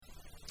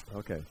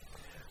Okay.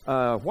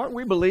 What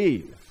we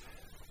believe.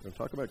 We're going to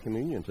talk about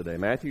communion today.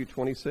 Matthew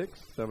 26,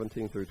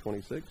 17 through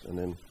 26, and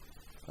then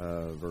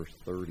verse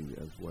 30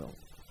 as well.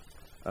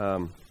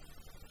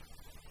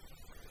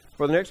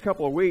 For the next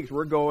couple of weeks,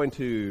 we're going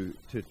to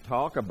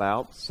talk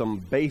about some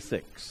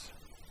basics.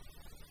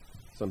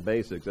 Some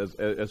basics.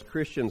 As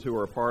Christians who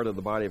are a part of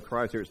the body of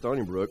Christ here at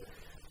Stony Brook,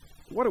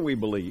 what do we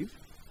believe?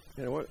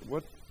 You know,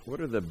 what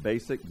are the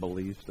basic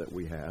beliefs that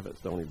we have at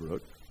Stony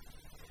Brook?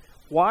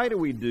 Why do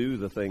we do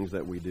the things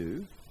that we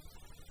do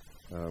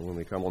when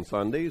we come on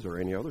Sundays or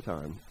any other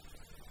time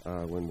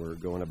when we're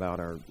going about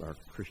our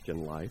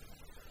Christian life?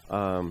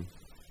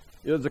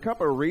 There's a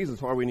couple of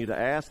reasons why we need to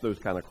ask those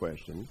kind of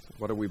questions.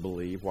 What do we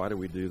believe? Why do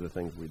we do the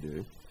things we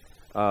do?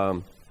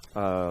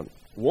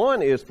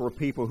 One is for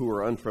people who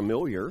are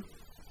unfamiliar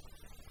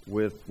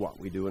with what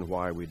we do and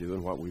why we do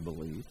and what we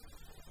believe.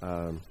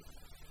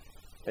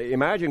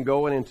 Imagine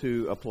going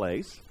into a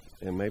place,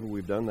 and maybe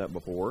we've done that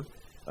before,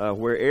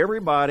 where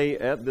everybody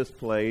at this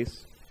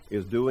place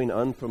is doing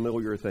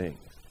unfamiliar things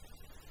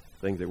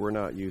that we're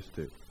not used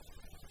to.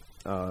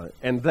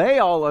 And they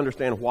all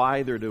understand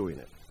why they're doing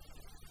it.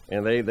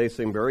 And they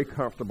seem very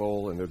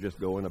comfortable, and they're just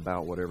going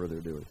about whatever they're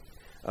doing.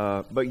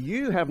 But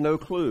you have no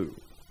clue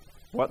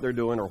what they're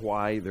doing or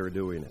why they're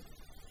doing it.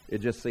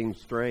 It just seems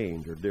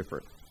strange or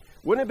different.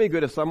 Wouldn't it be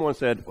good if someone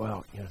said,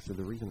 well, so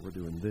the reason we're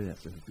doing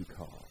this is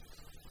because.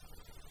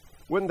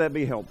 Wouldn't that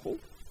be helpful?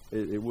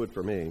 It would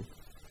for me.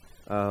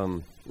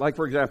 Like,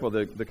 for example,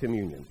 the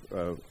communion.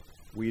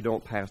 We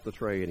don't pass the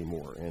tray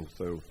anymore, and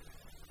so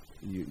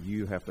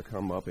you have to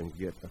come up and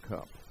get a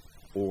cup.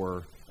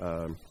 Or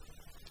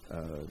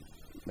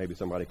maybe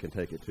somebody can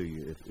take it to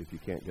you if you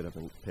can't get up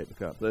and take the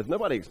cup. But if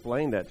nobody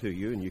explained that to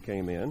you and you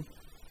came in,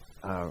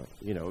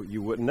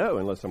 you wouldn't know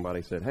unless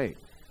somebody said, hey,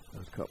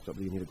 those cups up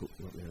there, you need to go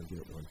up there and get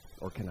one.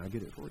 Or can I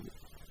get it for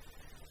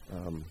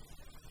you?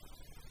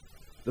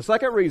 The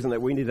second reason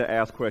that we need to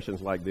ask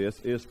questions like this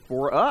is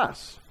for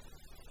us.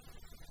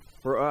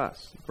 For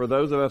us. For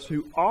those of us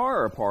who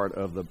are a part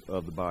of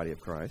the body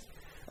of Christ.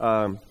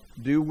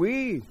 Do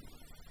we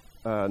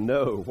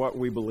know what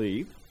we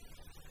believe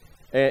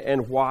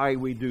and why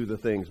we do the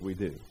things we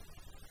do?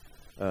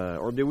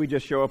 Or do we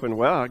just show up and,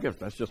 well, I guess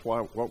that's just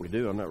what we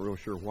do. I'm not real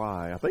sure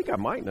why. I think I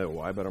might know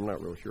why, but I'm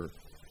not real sure.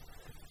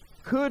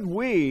 Could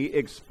we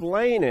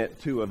explain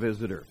it to a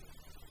visitor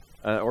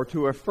or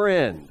to a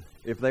friend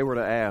if they were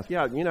to ask,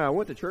 I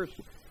went to church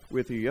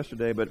with you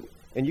yesterday,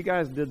 and you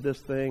guys did this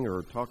thing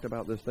or talked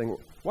about this thing.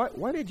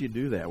 Why did you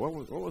do that? What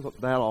was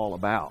that all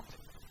about?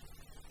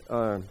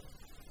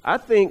 I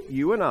think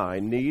you and I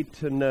need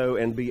to know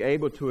and be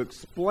able to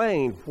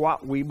explain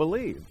what we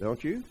believe,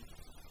 don't you?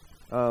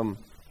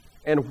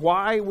 And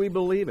why we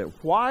believe it,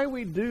 why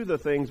we do the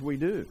things we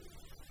do.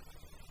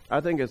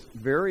 I think it's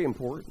very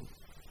important.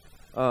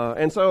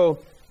 And so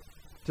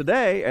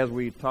today, as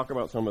we talk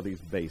about some of these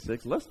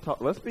basics,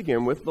 let's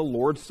begin with the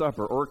Lord's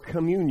Supper, or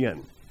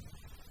communion,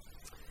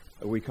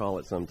 we call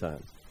it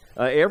sometimes.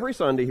 Every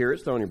Sunday here at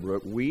Stony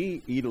Brook,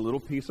 we eat a little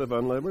piece of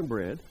unleavened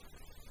bread,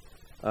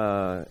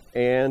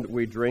 and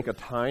we drink a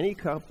tiny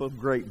cup of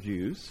grape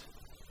juice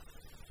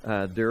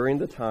during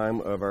the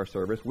time of our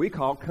service. We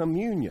call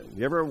communion.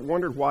 You ever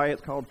wondered why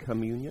it's called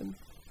communion?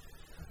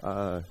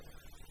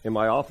 In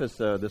my office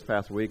this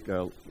past week,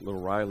 little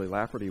Riley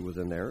Lafferty was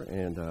in there,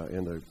 and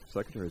in the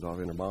secretary's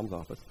office, in her mom's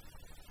office,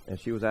 and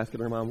she was asking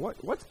her mom,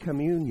 what's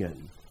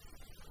communion?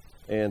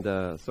 And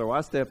so I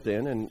stepped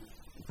in, and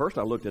first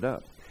I looked it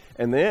up.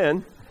 And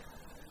then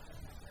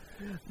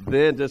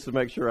just to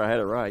make sure I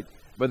had it right,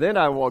 but then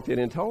I walked in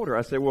and told her,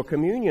 I said, well,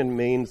 communion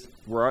means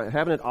we're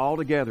having it all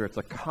together. It's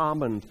a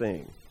common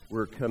thing.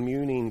 We're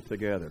communing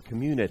together,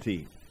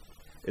 community.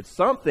 It's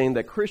something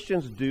that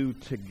Christians do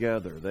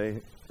together.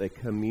 They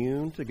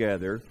commune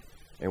together,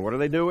 and what are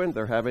they doing?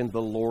 They're having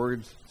the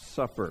Lord's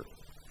Supper.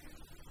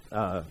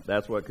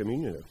 That's what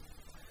communion is.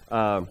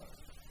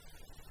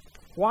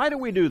 Why do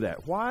we do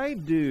that? Why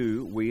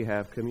do we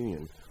have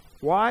communion?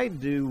 Why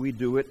do we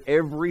do it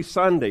every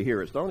Sunday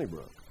here at Stony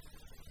Brook?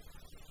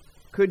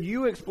 Could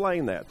you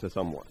explain that to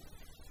someone?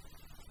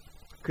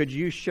 Could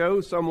you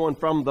show someone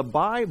from the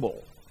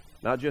Bible,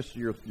 not just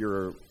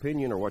your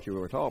opinion or what you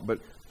were taught, but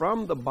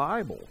from the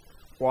Bible,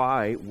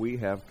 why we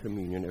have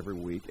communion every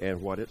week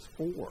and what it's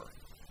for?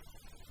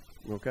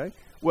 Okay?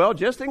 Well,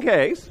 just in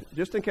case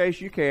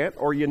you can't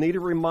or you need a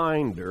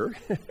reminder,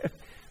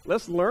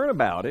 let's learn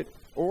about it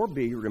or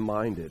be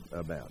reminded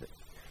about it.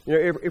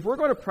 If we're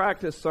going to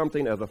practice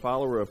something as a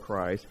follower of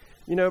Christ,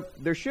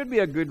 there should be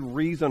a good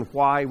reason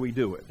why we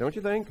do it, don't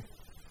you think?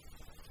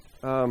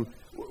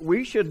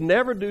 We should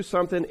never do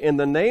something in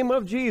the name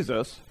of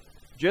Jesus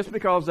just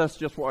because that's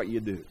just what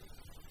you do.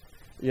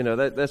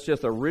 That's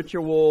just a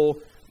ritual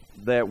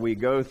that we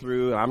go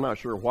through. I'm not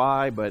sure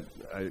why, but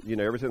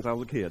ever since I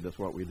was a kid, that's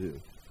what we do.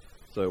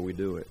 So we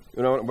do it.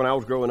 When I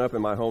was growing up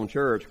in my home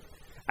church,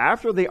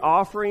 after the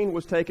offering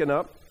was taken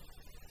up,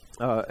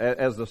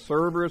 as the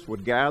servers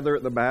would gather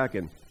at the back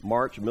and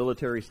march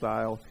military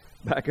style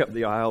back up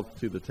the aisle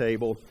to the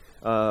table,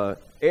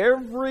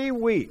 every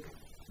week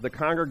the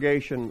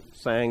congregation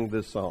sang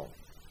this song.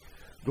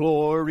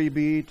 Glory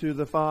be to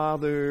the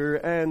Father,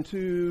 and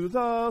to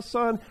the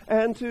Son,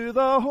 and to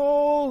the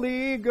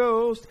Holy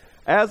Ghost,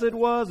 as it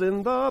was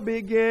in the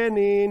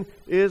beginning,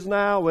 is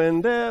now,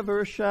 and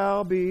ever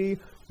shall be,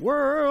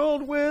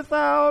 world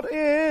without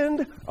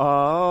end.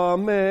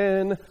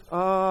 Amen.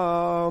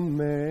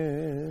 Amen.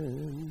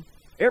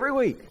 Every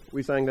week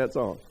we sang that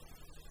song,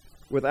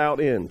 without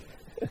end.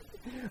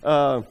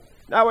 Now,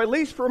 at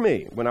least for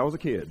me, when I was a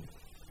kid,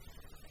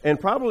 and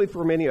probably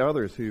for many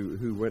others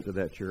who went to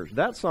that church,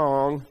 that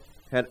song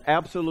had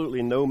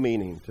absolutely no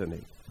meaning to me.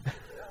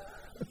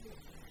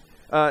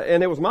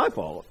 And it was my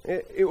fault.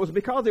 It was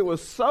because it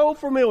was so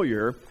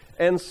familiar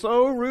and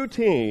so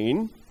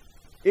routine,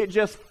 it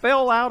just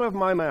fell out of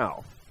my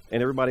mouth,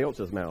 and everybody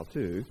else's mouth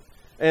too.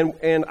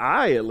 And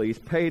I, at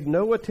least, paid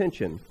no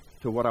attention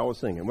to what I was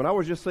singing. When I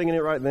was just singing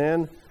it right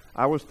then,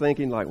 I was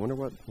thinking, like, wonder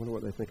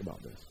what they think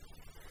about this.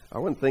 I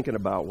wasn't thinking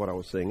about what I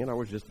was singing.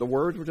 The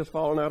words were just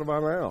falling out of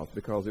my mouth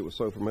because it was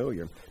so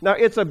familiar. Now,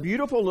 it's a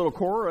beautiful little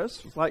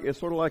chorus. It's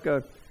sort of like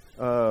a,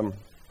 what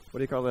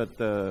do you call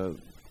that?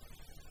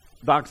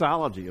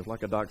 Doxology. It's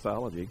like a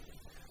doxology.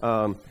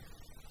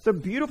 It's a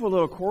beautiful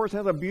little chorus. It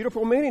has a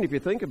beautiful meaning if you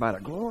think about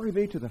it. Glory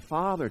be to the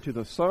Father, to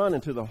the Son,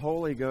 and to the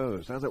Holy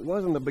Ghost, as it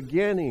was in the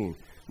beginning,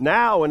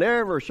 now and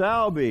ever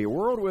shall be,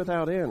 world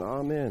without end.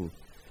 Amen.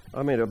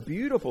 I mean, a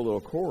beautiful little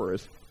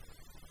chorus.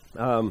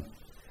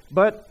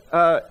 But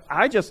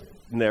I just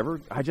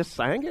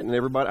sang it,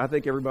 and I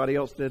think everybody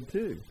else did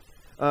too.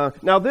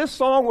 Now, this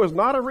song was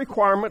not a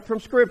requirement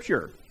from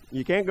Scripture.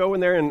 You can't go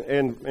in there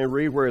and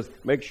read where it's,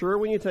 make sure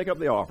when you take up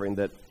the offering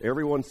that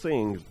everyone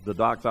sings the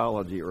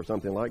doxology or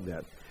something like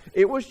that.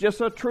 It was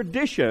just a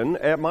tradition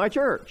at my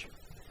church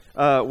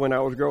when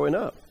I was growing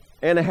up.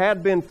 And it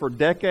had been for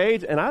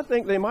decades, and I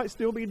think they might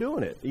still be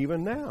doing it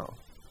even now.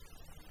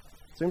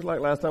 Seems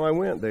like last time I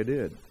went, they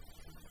did.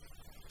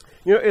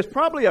 You know, it's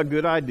probably a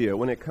good idea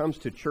when it comes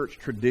to church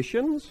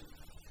traditions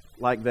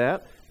like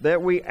that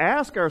we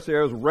ask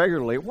ourselves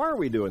regularly, why are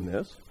we doing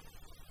this?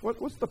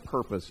 What's the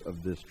purpose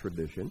of this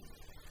tradition?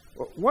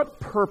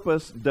 What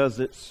purpose does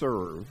it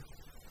serve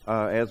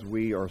as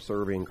we are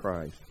serving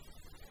Christ?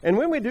 And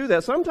when we do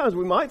that, sometimes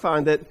we might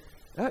find that,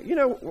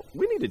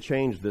 we need to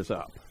change this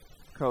up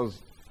because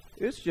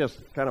it's just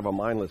kind of a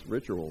mindless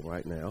ritual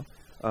right now.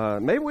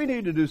 Maybe we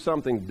need to do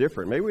something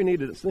different. Maybe we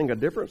need to sing a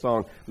different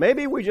song.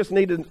 Maybe we just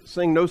need to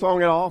sing no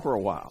song at all for a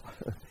while.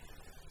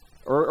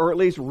 or at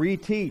least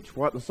reteach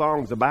what the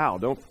song's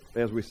about.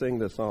 As we sing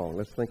this song,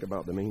 let's think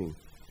about the meaning.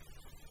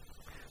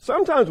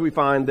 Sometimes we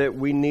find that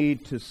we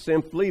need to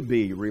simply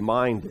be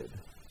reminded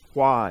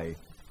why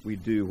we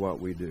do what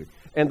we do.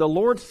 And the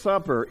Lord's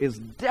Supper is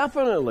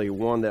definitely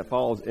one that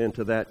falls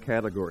into that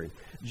category.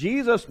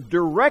 Jesus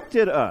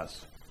directed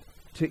us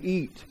to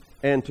eat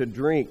and to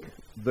drink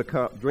the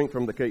cup, drink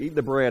from the cup, eat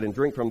the bread and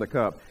drink from the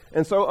cup.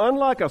 And so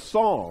unlike a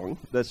song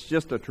that's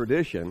just a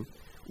tradition,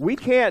 we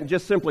can't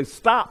just simply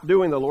stop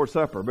doing the Lord's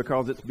Supper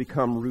because it's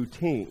become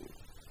routine.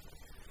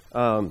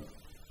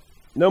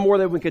 No more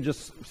than we could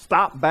just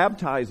stop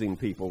baptizing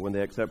people when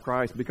they accept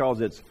Christ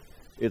because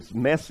it's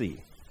messy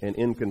and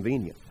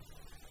inconvenient.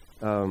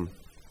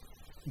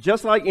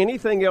 Just like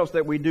anything else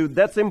that we do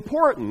that's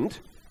important,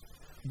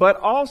 but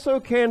also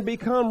can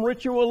become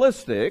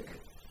ritualistic,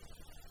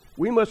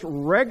 we must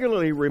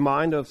regularly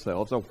remind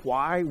ourselves of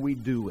why we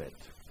do it.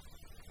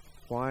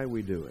 Why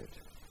we do it.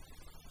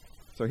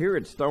 So here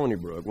at Stony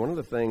Brook, one of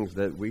the things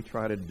that we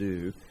try to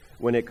do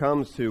when it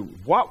comes to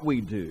what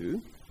we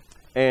do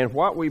and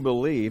what we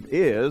believe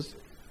is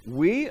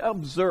we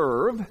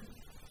observe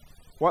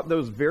what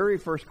those very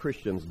first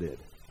Christians did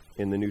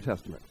in the New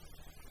Testament.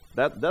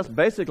 That's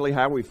basically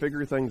how we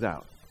figure things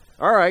out.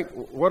 All right,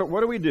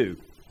 what do we do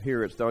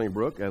here at Stony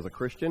Brook as a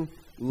Christian?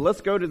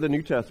 Let's go to the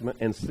New Testament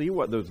and see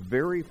what those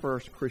very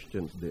first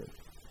Christians did.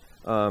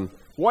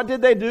 What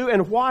did they do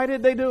and why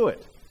did they do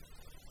it?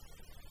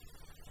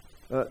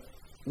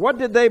 What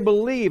did they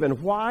believe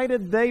and why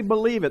did they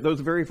believe it, those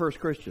very first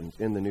Christians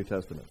in the New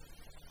Testament?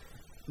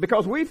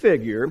 Because we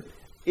figure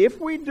if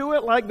we do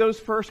it like those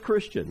first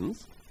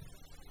Christians,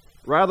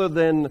 rather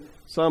than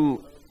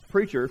some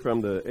preacher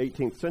from the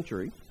 18th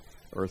century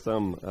or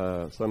some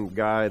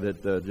guy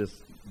that just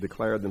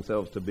declared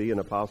themselves to be an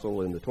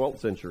apostle in the 12th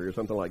century or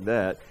something like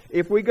that,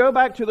 if we go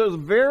back to those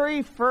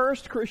very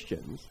first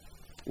Christians,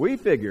 we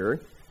figure,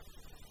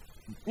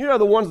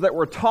 the ones that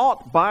were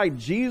taught by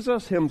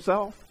Jesus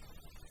himself,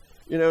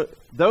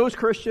 those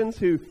Christians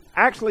who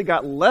actually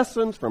got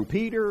lessons from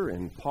Peter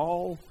and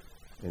Paul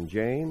and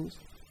James,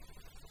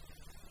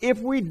 if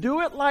we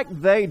do it like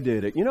they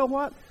did it, you know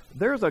what?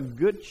 There's a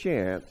good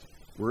chance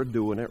we're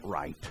doing it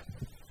right.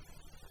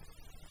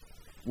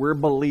 We're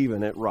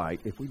believing it right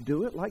if we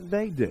do it like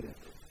they did it.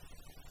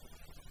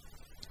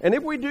 And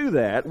if we do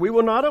that, we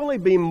will not only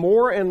be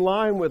more in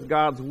line with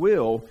God's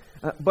will,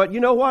 but you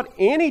know what?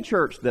 Any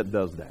church that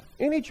does that,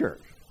 any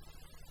church,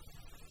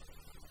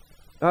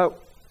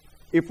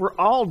 if we're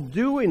all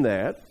doing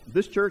that,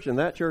 this church and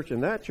that church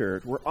and that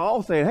church, we're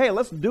all saying, hey,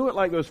 let's do it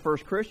like those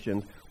first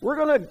Christians, we're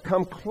going to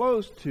come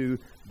close to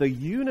the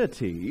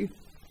unity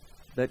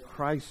that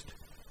Christ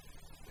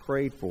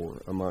prayed for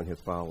among his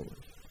followers.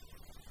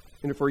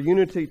 And for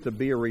unity to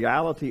be a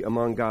reality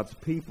among God's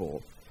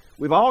people,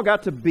 we've all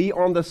got to be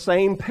on the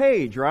same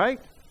page, right?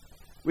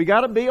 We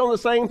got to be on the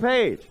same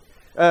page.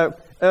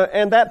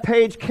 And that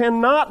page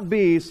cannot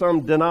be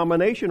some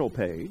denominational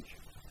page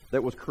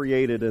that was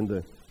created in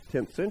the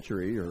 10th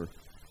century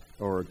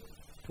or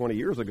 20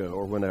 years ago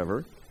or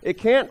whenever. It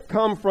can't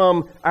come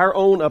from our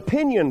own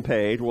opinion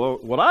page. Well,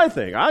 what I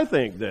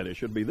think that it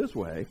should be this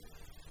way.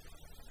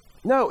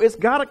 No, it's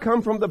got to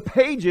come from the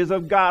pages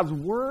of God's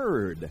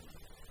Word.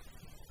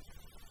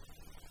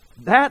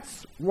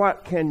 That's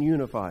what can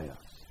unify us.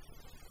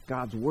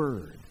 God's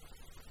Word.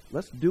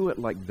 Let's do it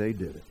like they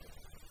did it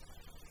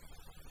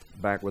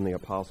back when the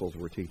apostles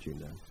were teaching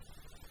them.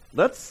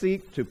 Let's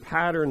seek to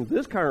pattern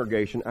this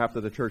congregation after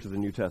the church of the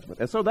New Testament.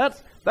 And so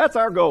that's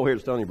our goal here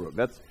at Stony Brook.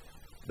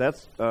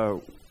 That's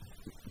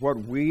what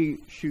we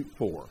shoot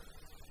for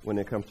when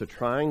it comes to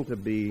trying to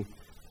be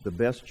the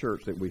best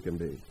church that we can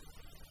be.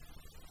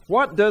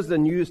 What does the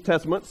New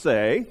Testament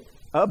say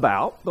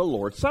about the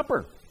Lord's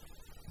Supper?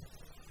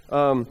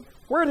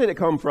 Where did it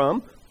come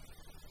from?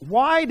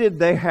 Why did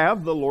they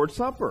have the Lord's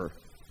Supper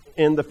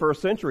in the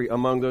first century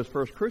among those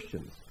first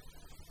Christians?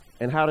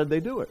 And how did they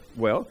do it?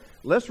 Well,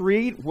 let's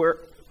read where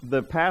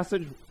the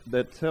passage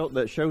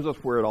that shows us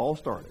where it all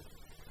started.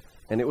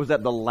 And it was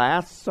at the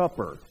Last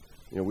Supper.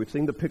 You know, we've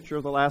seen the picture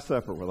of the Last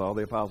Supper with all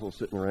the apostles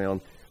sitting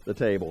around the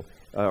table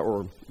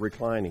or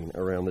reclining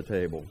around the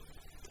table.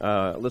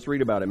 Let's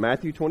read about it.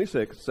 Matthew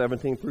 26,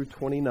 17 through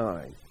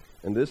 29.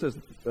 And this is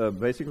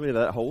basically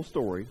that whole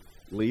story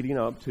leading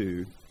up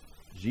to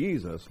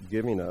Jesus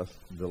giving us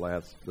the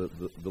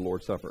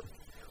Lord's Supper.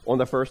 On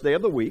the first day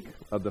of the week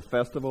of the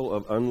festival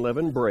of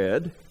unleavened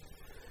bread,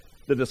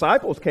 the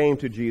disciples came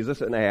to Jesus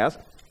and asked,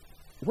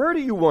 "Where do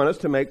you want us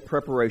to make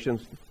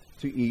preparations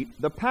to eat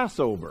the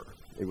Passover?"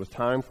 It was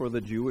time for the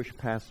Jewish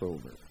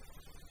Passover.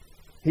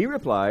 He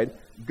replied,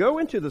 "Go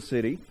into the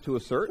city to a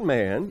certain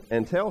man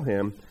and tell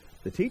him,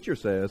 'The teacher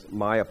says,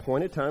 my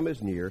appointed time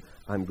is near.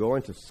 I'm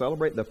going to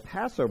celebrate the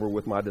Passover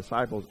with my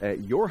disciples at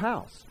your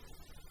house.'"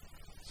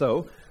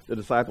 So the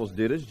disciples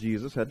did as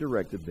Jesus had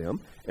directed them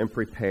and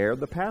prepared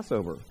the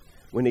Passover.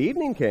 When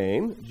evening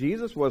came,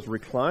 Jesus was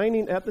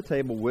reclining at the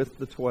table with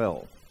the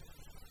 12.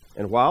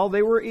 And while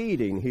they were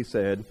eating, he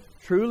said,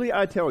 "Truly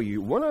I tell you,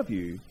 one of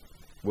you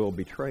will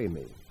betray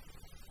me."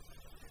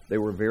 They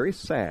were very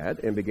sad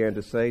and began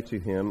to say to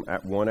him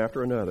one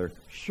after another,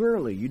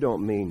 "Surely you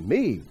don't mean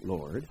me,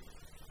 Lord."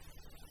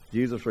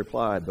 Jesus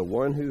replied, "The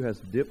one who has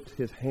dipped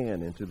his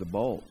hand into the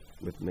bowl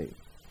with me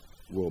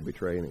will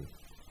betray me.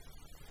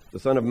 The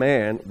Son of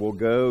Man will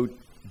go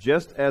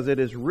just as it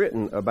is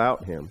written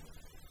about him.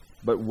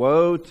 But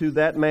woe to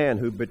that man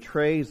who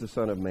betrays the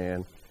Son of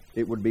Man.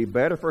 It would be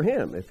better for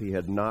him if he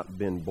had not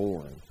been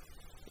born."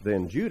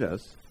 Then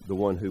Judas, the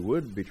one who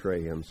would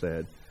betray him,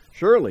 said,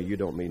 "Surely you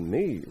don't mean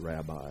me,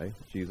 Rabbi."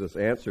 Jesus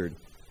answered,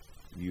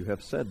 "You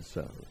have said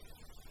so."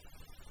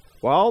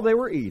 While they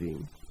were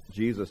eating,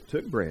 Jesus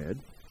took bread,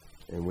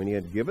 and when he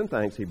had given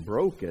thanks, he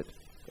broke it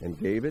and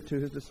gave it to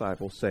his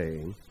disciples,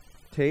 saying,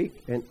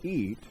 "Take and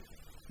eat.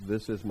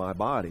 This is my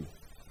body."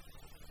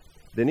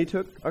 Then he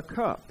took a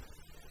cup,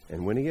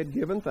 and when he had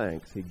given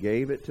thanks, he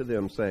gave it to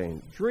them,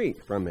 saying,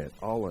 "Drink from it,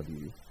 all of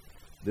you.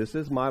 This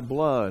is my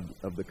blood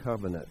of the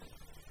covenant,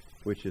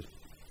 which is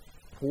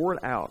poured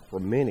out for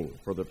many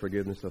for the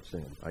forgiveness of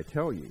sin. I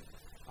tell you,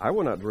 I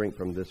will not drink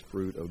from this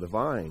fruit of the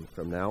vine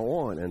from now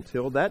on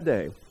until that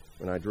day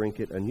when I drink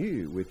it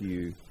anew with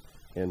you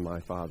in my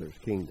Father's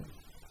kingdom."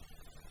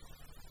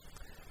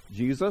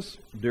 Jesus,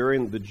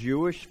 during the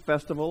Jewish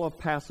festival of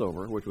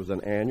Passover, which was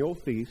an annual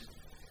feast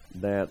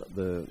that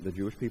the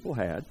Jewish people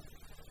had,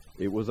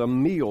 it was a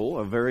meal,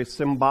 a very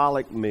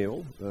symbolic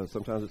meal.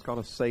 Sometimes it's called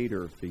a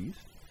Seder feast.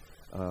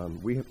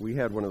 We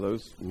had one of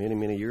those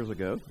many years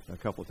ago, a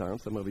couple of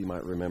times. Some of you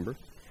might remember.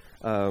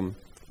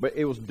 But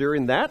it was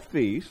during that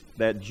feast,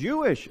 that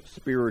Jewish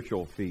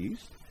spiritual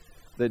feast,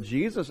 that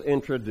Jesus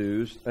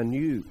introduced a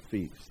new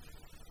feast,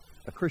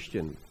 a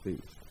Christian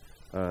feast.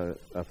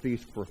 A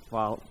feast for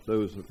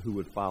those who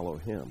would follow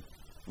him.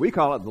 We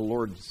call it the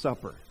Lord's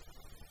Supper.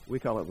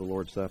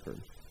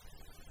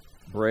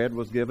 Bread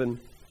was given.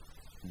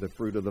 The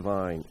fruit of the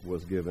vine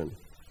was given.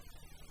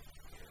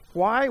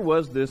 Why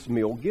was this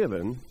meal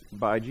given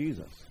by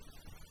Jesus?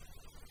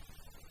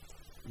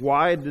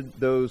 Why did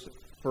those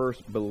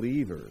first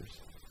believers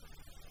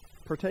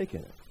partake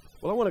in it?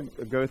 Well, I want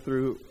to go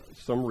through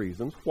some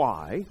reasons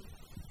why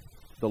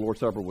the Lord's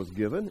Supper was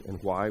given and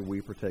why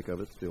we partake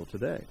of it still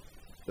today.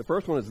 The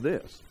first one is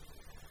this.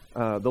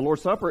 The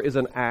Lord's Supper is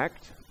an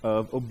act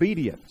of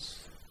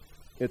obedience.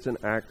 It's an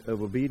act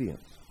of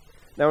obedience.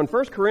 Now, in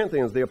 1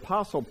 Corinthians, the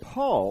Apostle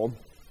Paul,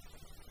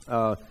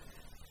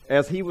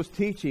 as he was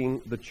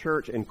teaching the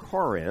church in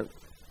Corinth,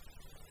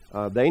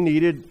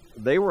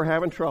 they were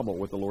having trouble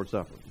with the Lord's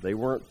Supper. They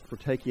weren't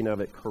partaking of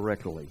it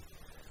correctly.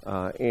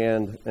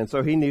 And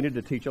so he needed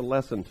to teach a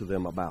lesson to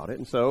them about it.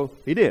 And so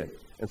he did.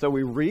 And so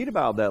we read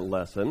about that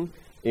lesson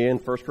in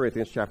 1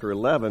 Corinthians chapter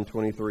 11,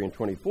 23 and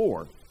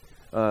 24,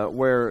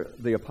 where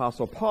the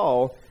Apostle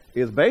Paul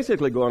is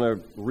basically going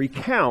to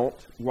recount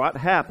what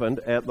happened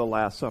at the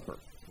Last Supper.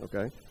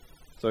 Okay?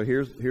 So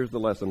here's the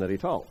lesson that he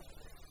taught,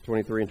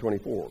 23 and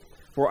 24.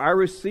 For I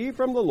received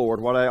from the Lord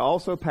what I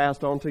also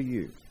passed on to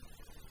you.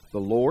 The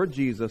Lord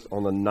Jesus,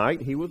 on the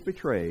night he was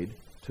betrayed,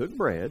 took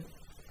bread,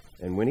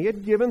 and when he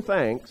had given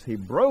thanks, he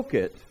broke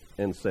it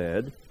and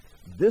said,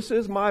 "This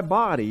is my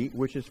body,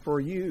 which is for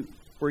you.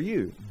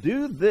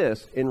 Do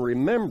this in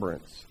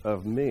remembrance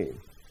of me."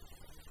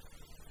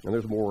 And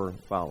there's more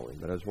following,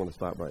 but I just want to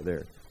stop right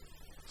there.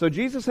 So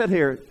Jesus said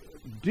here,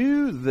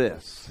 do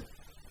this.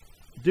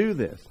 Do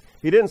this.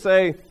 He didn't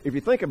say, if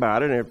you think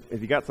about it, and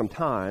if you got some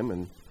time,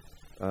 and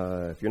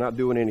if you're not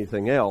doing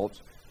anything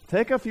else,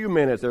 take a few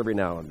minutes every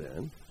now and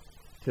then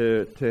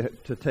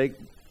to take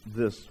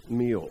this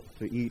meal,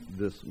 to eat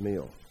this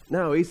meal.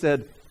 No, he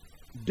said,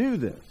 do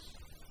this.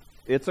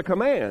 It's a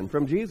command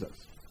from Jesus.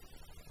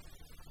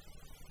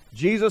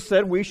 Jesus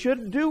said we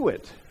should do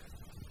it.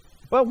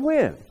 But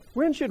when?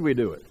 When should we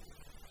do it?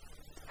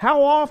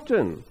 How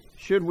often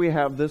should we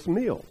have this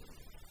meal?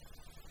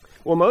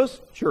 Well,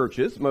 most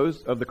churches,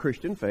 most of the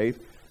Christian faith,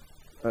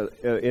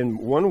 in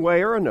one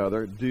way or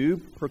another, do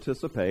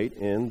participate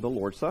in the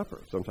Lord's Supper.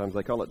 Sometimes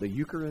they call it the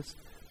Eucharist,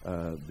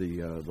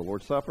 the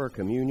Lord's Supper,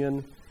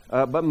 communion.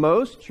 But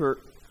most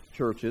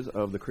churches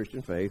of the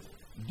Christian faith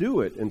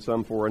do it in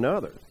some form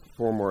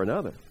or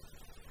another.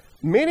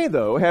 Many,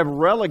 though, have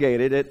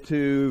relegated it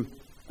to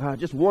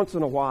just once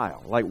in a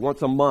while, like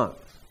once a month.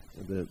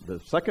 The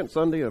second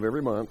Sunday of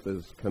every month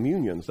is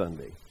Communion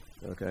Sunday,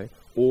 okay?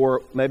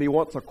 Or maybe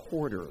once a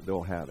quarter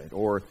they'll have it,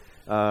 or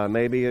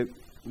maybe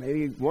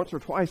once or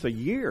twice a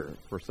year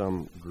for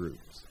some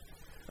groups.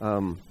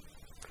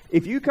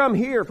 If you come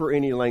here for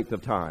any length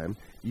of time,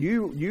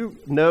 you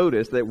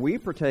notice that we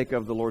partake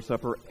of the Lord's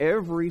Supper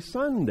every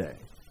Sunday.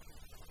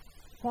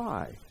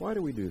 Why? Why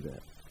do we do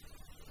that?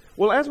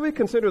 Well, as we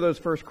consider those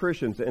first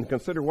Christians and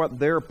consider what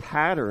their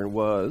pattern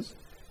was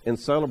in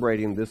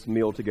celebrating this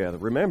meal together,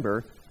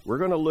 remember, we're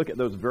going to look at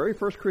those very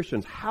first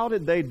Christians. How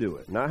did they do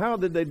it? Not how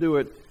did they do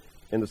it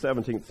in the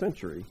 17th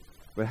century,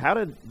 but how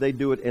did they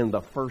do it in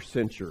the first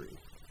century,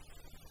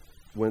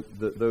 when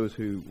those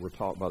who were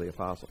taught by the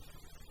apostles?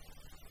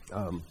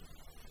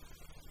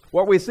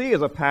 What we see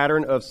is a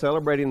pattern of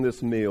celebrating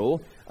this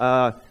meal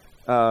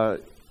at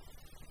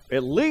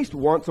least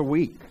once a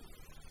week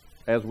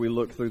as we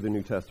look through the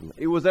New Testament.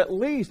 It was at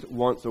least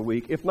once a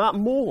week, if not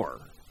more.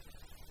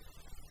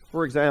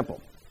 For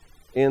example,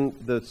 in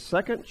the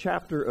second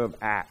chapter of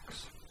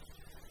Acts,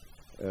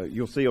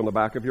 you'll see on the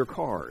back of your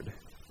card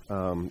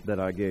that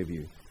I gave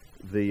you,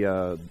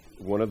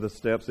 one of the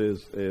steps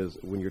is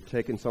when you're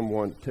taking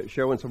someone,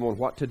 showing someone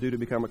what to do to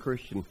become a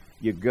Christian,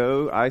 you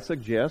go, I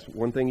suggest,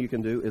 one thing you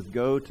can do is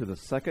go to the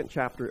second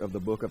chapter of the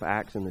book of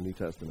Acts in the New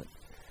Testament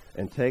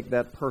and take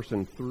that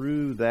person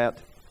through that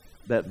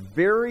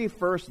very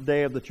first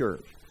day of the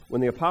church,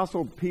 when the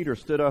Apostle Peter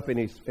stood up and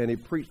he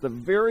preached the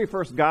very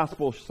first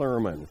gospel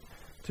sermon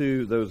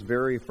to those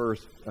very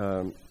first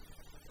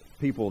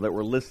people that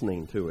were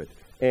listening to it.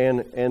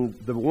 And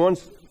the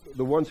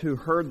ones who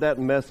heard that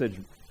message,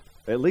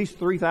 at least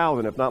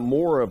 3,000, if not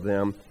more of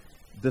them,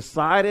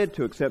 decided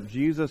to accept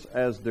Jesus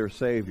as their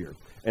Savior.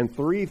 And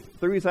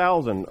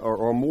 3,000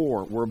 or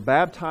more were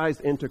baptized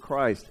into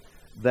Christ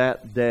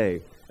that day.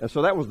 And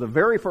so that was the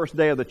very first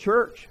day of the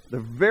church, the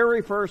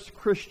very first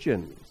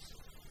Christians.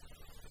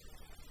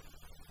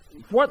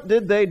 What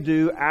did they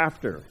do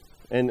after?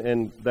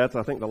 And that's,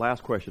 I think, the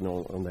last question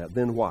on that.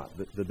 Then what?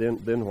 The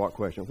then what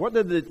question. What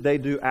did they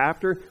do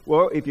after?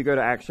 Well, if you go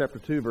to Acts chapter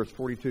 2, verse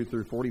 42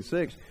 through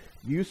 46,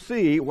 you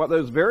see what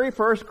those very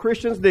first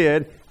Christians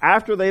did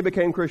after they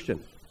became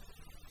Christians.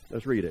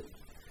 Let's read it.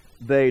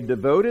 They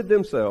devoted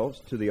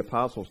themselves to the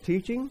apostles'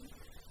 teaching,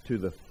 to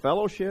the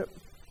fellowship,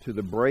 to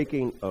the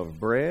breaking of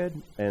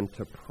bread, and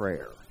to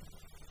prayer.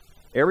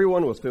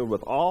 Everyone was filled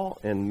with awe,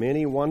 and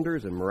many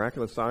wonders and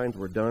miraculous signs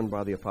were done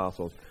by the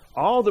apostles.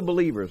 All the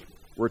believers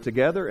were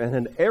together and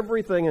had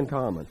everything in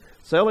common.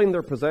 Selling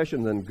their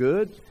possessions and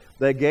goods,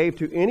 they gave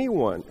to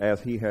anyone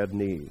as he had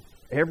need.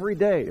 Every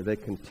day they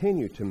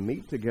continued to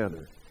meet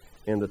together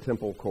in the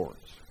temple courts.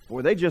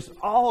 Boy, they just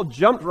all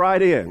jumped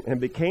right in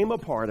and became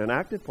an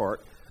active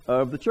part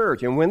of the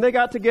church. And when they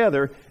got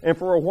together, and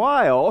for a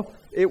while,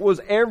 it was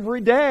every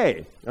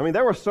day. I mean,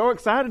 they were so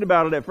excited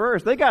about it at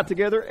first. They got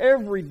together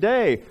every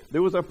day.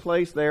 There was a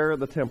place there at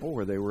the temple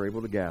where they were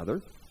able to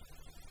gather.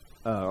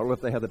 I don't know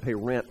if they had to pay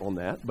rent on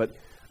that, but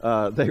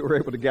they were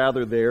able to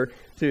gather there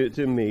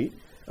to meet.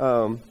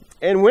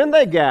 And when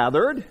they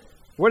gathered,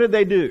 what did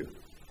they do?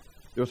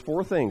 There was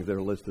 4 things that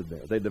are listed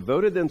there. They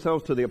devoted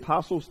themselves to the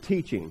apostles'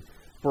 teaching.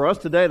 For us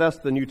today, that's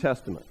the New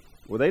Testament.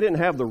 Well, they didn't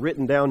have the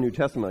written down New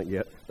Testament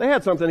yet. They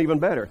had something even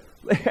better.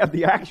 They had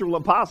the actual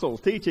apostles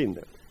teaching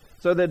them.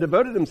 So they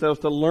devoted themselves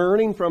to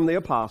learning from the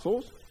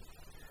apostles.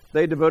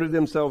 They devoted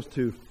themselves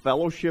to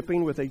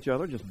fellowshipping with each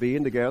other, just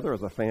being together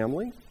as a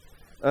family.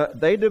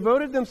 They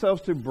devoted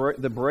themselves to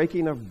the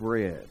breaking of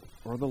bread,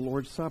 or the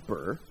Lord's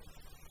Supper,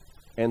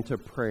 and to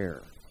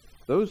prayer.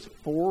 Those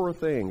 4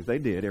 things they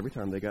did every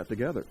time they got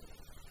together,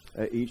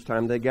 each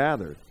time they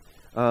gathered.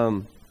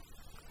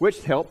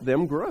 which helped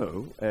them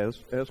grow as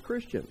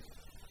Christians.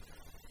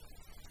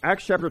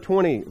 Acts chapter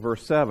 20,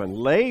 verse 7.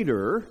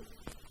 Later,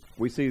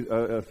 we see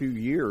a few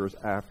years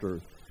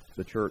after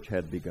the church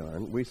had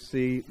begun, we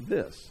see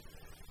this.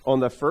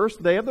 On the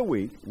first day of the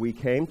week, we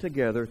came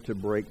together to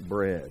break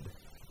bread.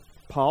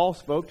 Paul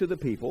spoke to the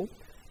people,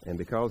 and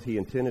because he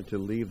intended to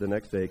leave the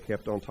next day,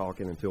 kept on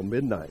talking until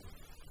midnight.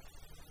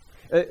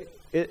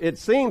 It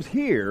seems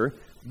here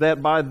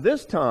that by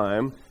this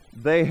time,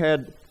 they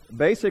had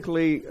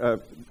basically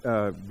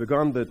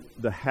begun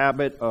the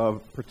habit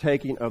of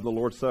partaking of the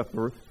Lord's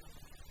Supper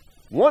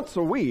once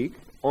a week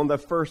on the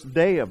first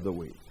day of the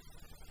week.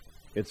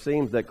 It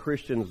seems that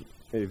Christians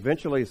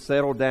eventually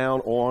settled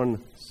down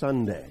on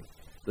Sunday,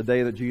 the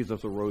day that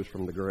Jesus arose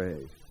from the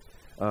grave.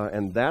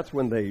 And that's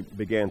when they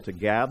began to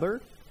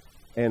gather.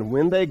 And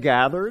when they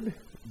gathered,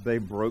 they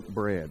broke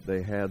bread.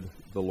 They had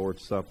the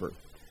Lord's Supper.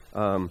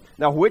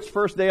 Now, which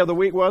first day of the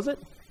week was it?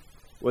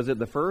 Was it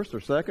the first or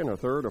second or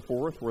third or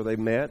fourth where they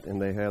met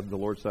and they had the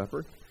Lord's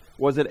Supper?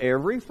 Was it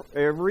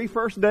every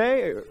first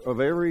day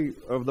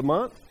of the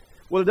month?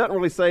 Well, it doesn't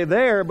really say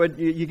there, but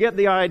you get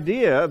the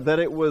idea that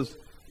it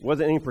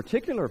wasn't any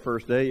particular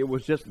first day. It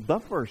was just the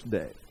first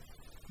day.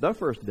 The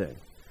first day.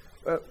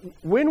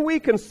 When we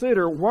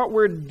consider what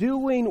we're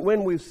doing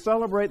when we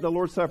celebrate the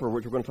Lord's Supper,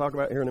 which we're going to talk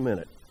about here in a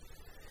minute,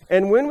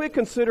 and when we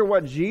consider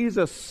what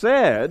Jesus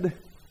said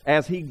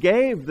as he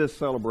gave this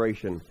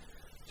celebration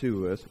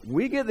to us,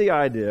 we get the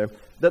idea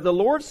that the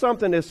Lord's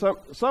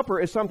Supper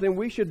is something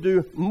we should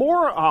do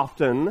more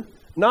often,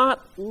 not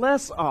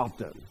less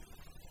often.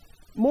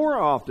 More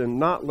often,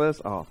 not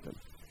less often.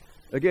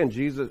 Again,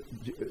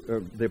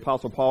 the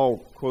Apostle Paul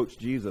quotes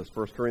Jesus,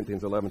 1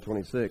 Corinthians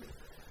 11:26.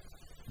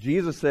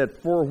 Jesus said,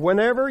 "For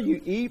whenever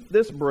you eat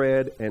this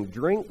bread and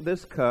drink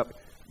this cup,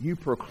 you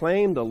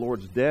proclaim the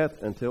Lord's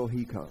death until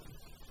he comes."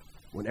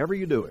 Whenever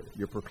you do it,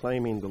 you're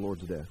proclaiming the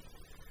Lord's death.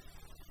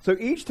 So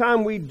each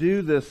time we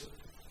do this,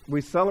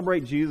 we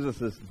celebrate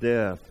Jesus'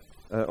 death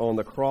on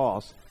the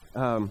cross.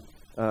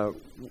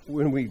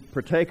 When we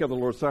partake of the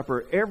Lord's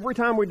Supper, every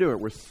time we do it,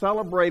 we're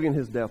celebrating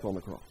his death on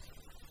the cross.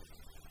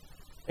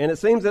 And it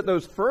seems that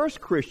those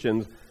first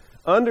Christians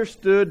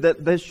understood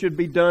that this should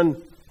be done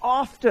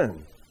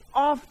often.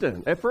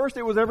 Often. At first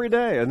it was every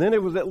day, and then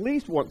it was at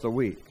least once a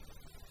week.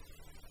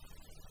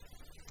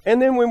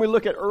 And then when we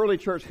look at early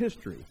church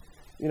history,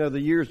 the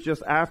years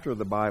just after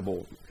the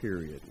Bible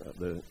period,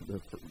 the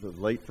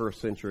late 1st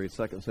century,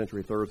 2nd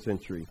century, 3rd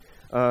century,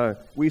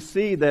 we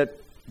see that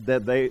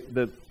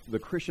the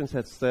Christians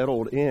had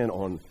settled in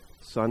on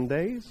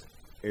Sundays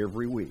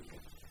every week.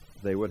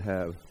 They would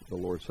have the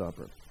Lord's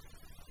Supper.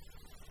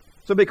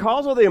 So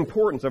because of the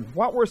importance of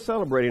what we're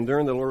celebrating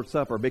during the Lord's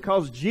Supper,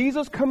 because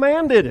Jesus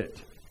commanded it,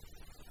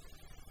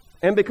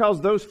 and because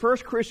those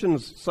first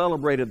Christians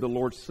celebrated the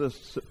Lord's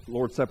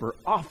Supper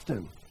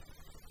often,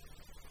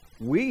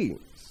 we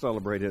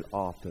celebrate it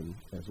often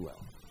as well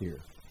here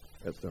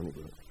at Stony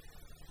Brook.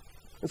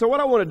 And so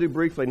what I want to do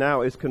briefly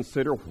now is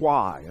consider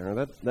why.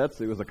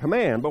 It was a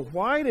command, but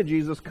why did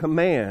Jesus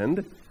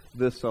command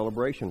this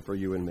celebration for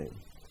you and me?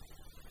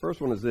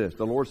 First one is this.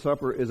 The Lord's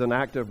Supper is an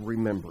act of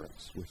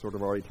remembrance. We've sort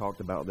of already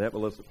talked about that, but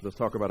let's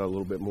talk about it a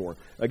little bit more.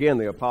 Again,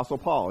 the Apostle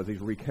Paul, as he's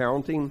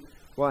recounting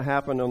what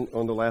happened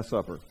on the Last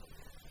Supper,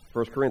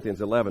 1 Corinthians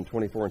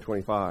 11:24 and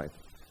 25.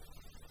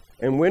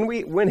 And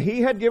when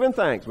he had given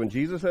thanks, when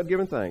Jesus had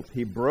given thanks,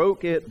 he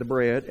broke the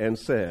bread and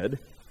said,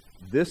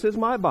 "This is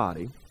my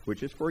body,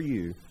 which is for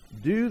you.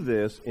 Do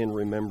this in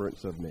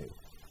remembrance of me."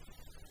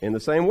 In the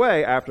same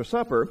way, after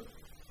supper,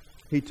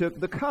 he took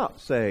the cup,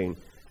 saying,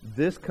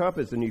 "This cup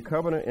is the new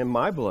covenant in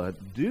my blood.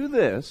 Do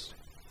this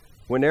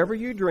whenever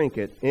you drink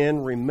it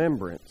in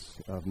remembrance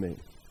of me."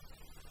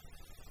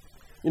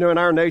 In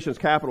our nation's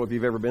capital, if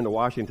you've ever been to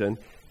Washington,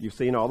 you've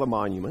seen all the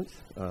monuments.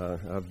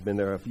 I've been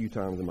there a few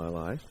times in my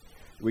life.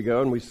 We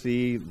go and we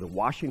see the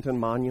Washington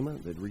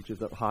Monument that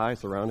reaches up high,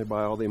 surrounded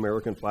by all the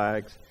American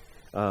flags.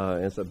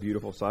 It's a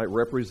beautiful sight,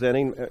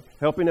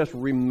 helping us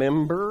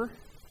remember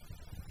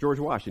George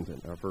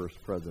Washington, our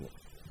first president.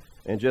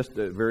 And just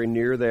very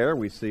near there,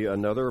 we see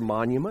another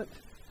monument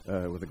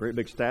with a great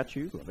big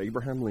statue of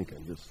Abraham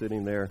Lincoln just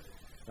sitting there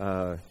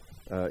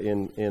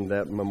in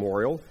that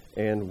memorial.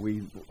 And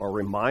we are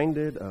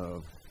reminded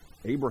of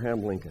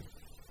Abraham Lincoln.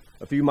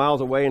 A few miles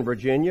away in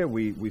Virginia,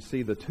 we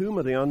see the Tomb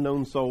of the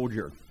Unknown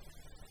Soldier.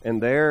 And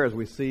there, as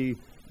we see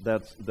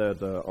that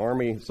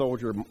Army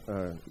soldier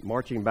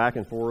marching back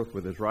and forth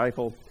with his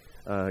rifle,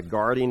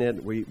 guarding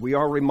it, we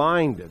are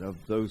reminded of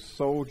those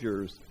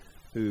soldiers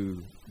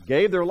who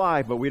gave their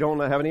life, but we don't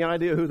have any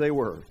idea who they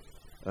were.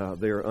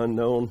 They're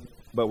unknown,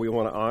 but we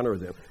want to honor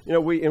them.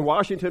 In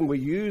Washington, we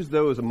use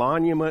those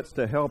monuments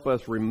to help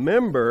us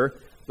remember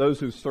those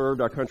who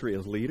served our country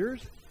as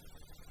leaders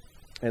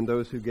and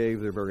those who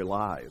gave their very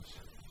lives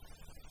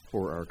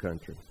for our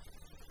country.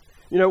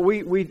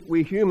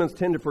 We humans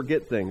tend to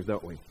forget things,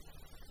 don't we?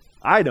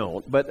 I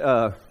don't, but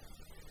a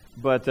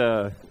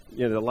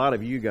lot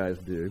of you guys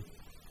do.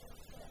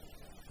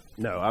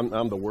 No,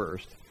 I'm the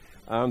worst.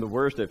 I'm the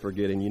worst at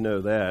forgetting. You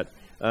know that.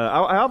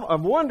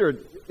 I've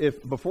wondered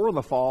if before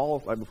the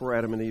fall, like before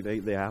Adam and Eve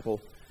ate the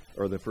apple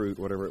or the fruit,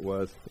 whatever it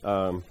was,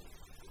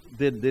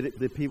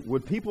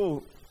 would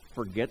people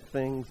forget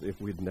things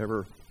if we'd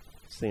never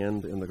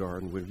sinned in the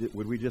garden?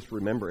 Would we just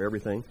remember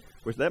everything?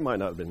 Which that might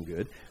not have been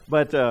good,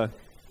 but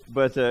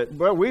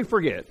we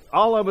forget.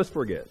 All of us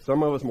forget.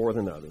 Some of us more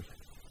than others.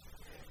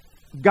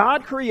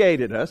 God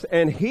created us,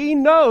 and He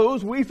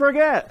knows we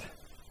forget.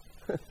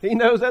 He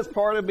knows that's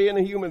part of being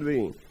a human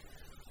being.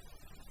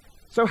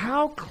 So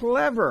how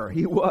clever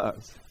He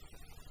was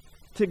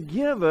to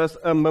give us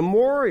a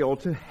memorial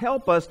to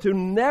help us to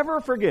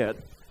never forget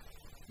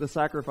the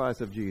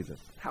sacrifice of Jesus.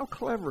 How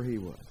clever He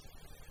was.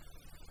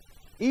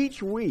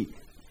 Each week,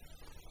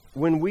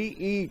 when we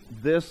eat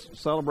this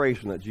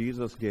celebration that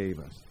Jesus gave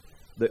us,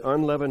 the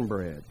unleavened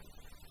bread,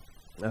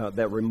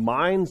 that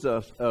reminds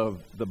us of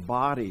the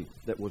body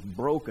that was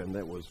broken,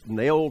 that was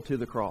nailed to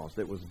the cross,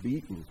 that was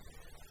beaten,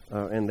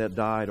 and that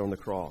died on the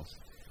cross,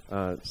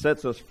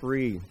 sets us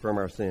free from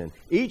our sin.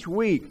 Each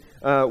week,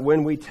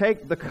 when we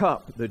take the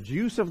cup, the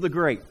juice of the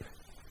grape,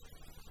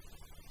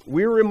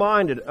 we're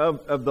reminded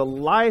of the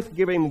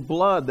life-giving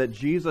blood that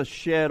Jesus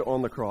shed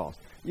on the cross.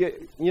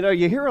 You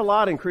hear a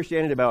lot in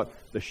Christianity about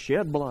the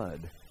shed blood.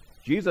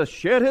 Jesus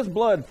shed His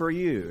blood for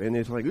you. And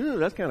it's like, ooh,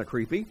 that's kind of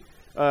creepy,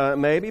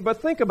 maybe.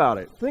 But think about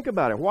it. Think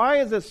about it. Why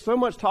is there so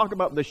much talk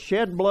about the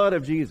shed blood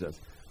of Jesus?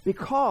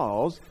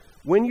 Because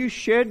when you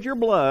shed your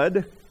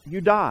blood,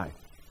 you die.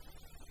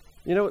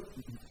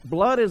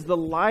 Blood is the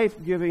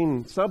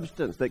life-giving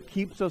substance that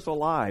keeps us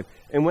alive.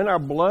 And when our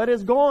blood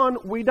is gone,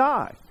 we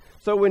die.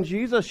 So when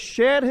Jesus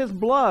shed His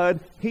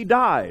blood, He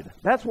died.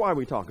 That's why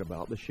we talk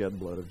about the shed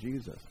blood of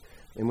Jesus.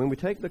 And when we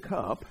take the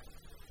cup,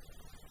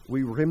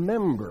 we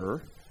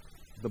remember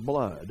the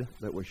blood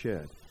that was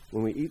shed.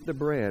 When we eat the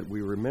bread,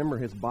 we remember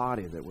His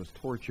body that was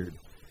tortured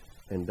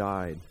and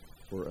died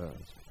for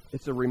us.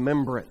 It's a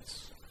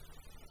remembrance.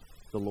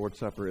 The Lord's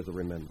Supper is a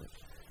remembrance.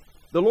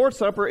 The Lord's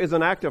Supper is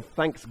an act of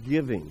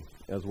thanksgiving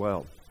as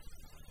well.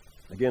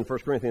 Again, 1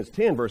 Corinthians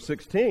 10, verse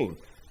 16,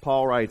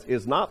 Paul writes,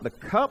 "Is not the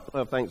cup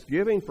of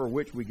thanksgiving for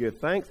which we give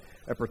thanks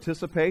a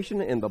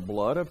participation in the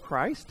blood of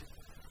Christ?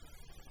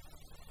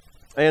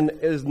 And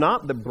is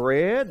not the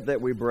bread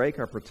that we break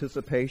our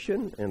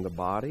participation in the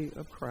body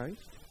of Christ?"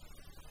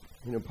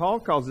 Paul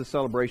calls this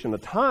celebration a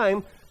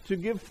time to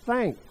give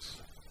thanks.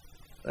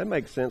 That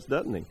makes sense,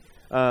 doesn't he?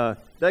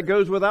 That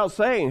goes without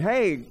saying.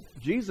 Hey,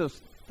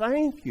 Jesus,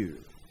 thank you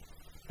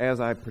as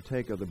I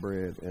partake of the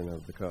bread and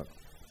of the cup.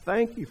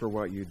 Thank you for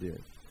what you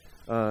did.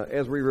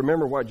 As we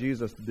remember what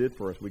Jesus did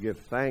for us, we give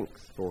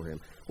thanks for Him.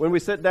 When we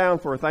sit down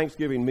for a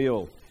Thanksgiving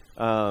meal,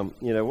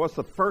 what's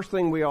the first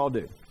thing we all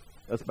do?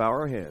 Let's bow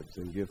our heads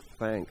and give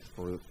thanks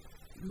for your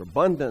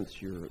abundance,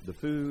 the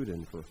food,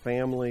 and for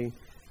family.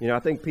 I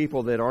think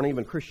people that aren't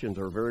even Christians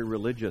are very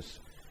religious.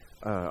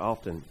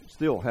 Often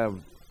still have,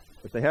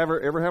 if they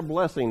ever have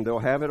blessing, they'll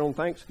have it on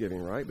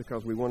Thanksgiving, right?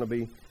 Because we want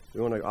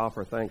to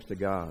offer thanks to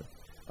God.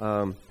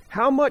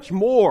 How much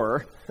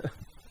more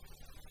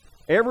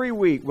every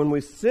week when we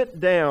sit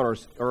down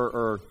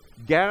or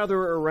gather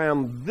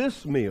around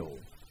this meal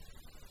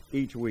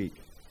each week,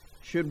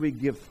 should we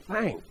give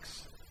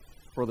thanks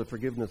for the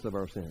forgiveness of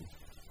our sins,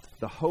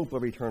 the hope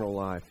of eternal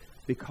life,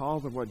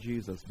 because of what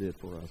Jesus did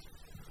for us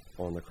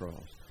on the cross.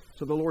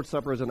 So the Lord's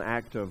Supper is an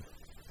act of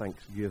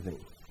thanksgiving.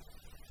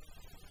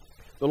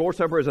 The Lord's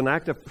Supper is an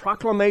act of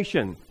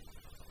proclamation.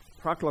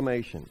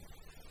 Proclamation.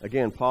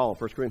 Again, Paul,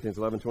 1 Corinthians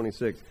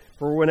 11:26,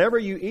 "For whenever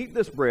you eat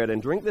this bread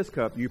and drink this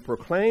cup, you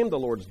proclaim the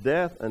Lord's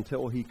death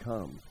until He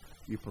comes."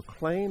 You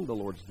proclaim the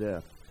Lord's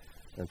death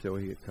until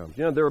He comes.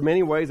 There are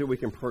many ways that we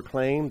can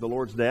proclaim the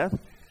Lord's death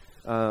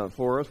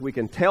for us. We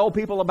can tell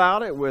people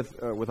about it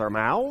with our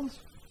mouths.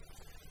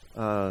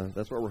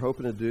 That's what we're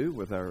hoping to do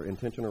with our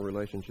intentional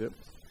relationships.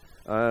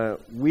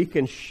 We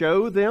can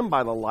show them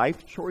by the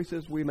life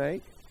choices we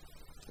make,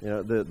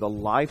 the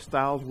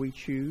lifestyles we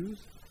choose.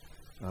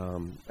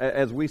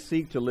 As we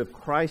seek to live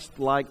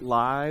Christ-like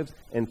lives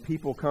and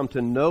people come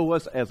to know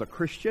us as a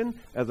Christian,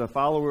 as a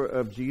follower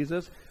of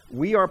Jesus,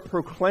 we are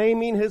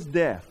proclaiming His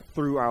death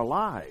through our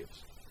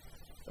lives.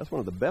 That's one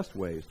of the best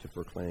ways to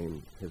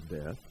proclaim His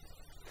death.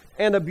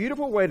 And a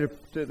beautiful way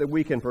that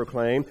we can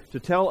proclaim, to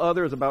tell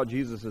others about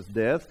Jesus'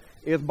 death,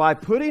 is by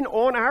putting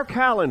on our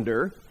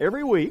calendar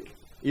every week,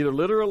 either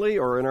literally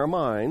or in our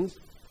minds,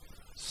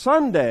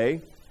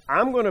 Sunday,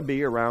 I'm going to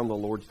be around the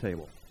Lord's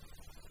table.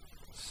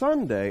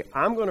 Sunday,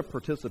 I'm going to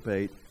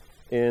participate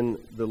in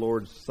the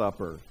Lord's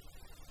Supper.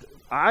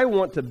 I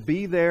want to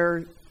be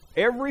there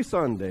every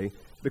Sunday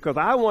because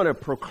I want to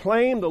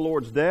proclaim the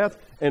Lord's death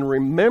and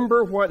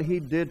remember what He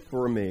did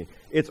for me.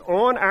 It's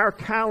on our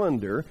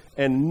calendar,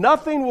 and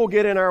nothing will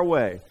get in our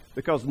way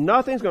because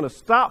nothing's going to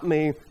stop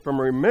me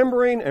from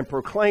remembering and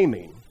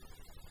proclaiming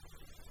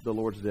the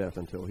Lord's death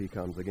until He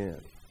comes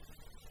again.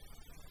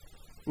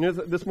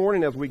 This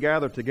morning as we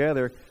gather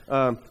together,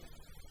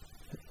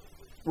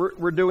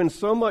 we're doing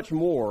so much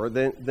more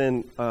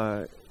than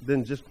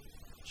just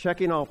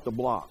checking off the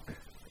block.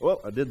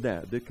 Well, I did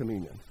that. Did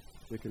communion.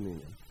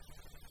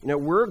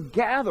 We're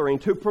gathering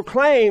to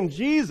proclaim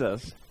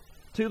Jesus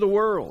to the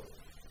world,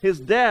 his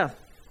death,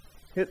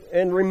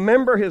 and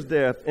remember his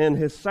death and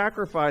his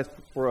sacrifice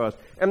for us.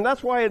 And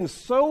that's why it's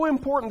so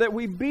important that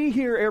we be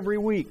here every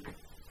week.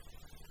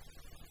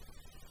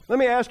 Let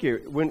me ask you,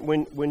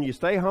 when you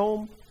stay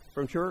home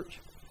from church,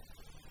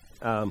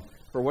 for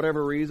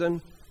whatever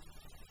reason,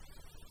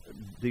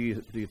 do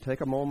you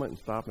take a moment and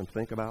stop and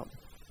think about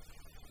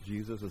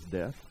Jesus'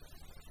 death?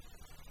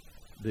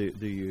 Do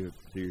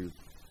you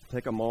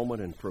take a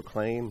moment and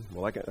proclaim,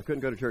 well, I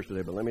couldn't go to church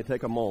today, but let me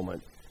take a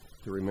moment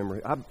to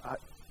remember.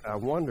 I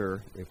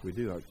wonder if we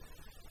do.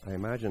 I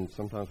imagine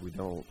sometimes we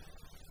don't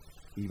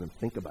even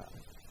think about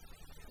it.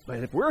 But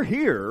if we're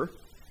here,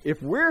 we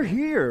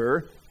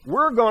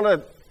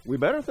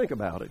better think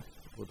about it.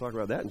 We'll talk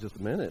about that in just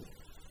a minute.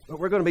 But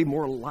we're going to be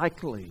more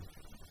likely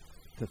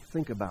to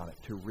think about it,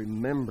 to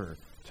remember,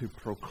 to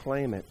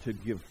proclaim it, to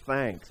give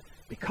thanks,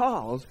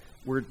 because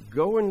we're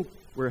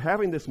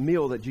having this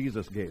meal that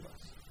Jesus gave us.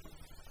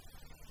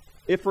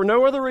 If for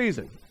no other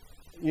reason,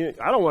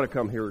 I don't want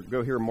to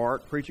go hear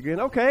Mark preach again.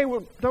 Okay,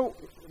 well,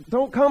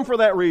 don't come for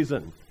that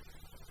reason.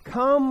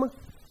 Come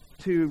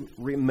to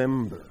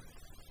remember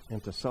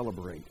and to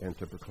celebrate and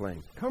to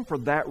proclaim. Come for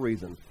that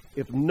reason.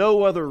 If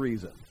no other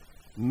reason,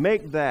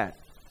 make that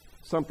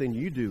something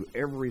you do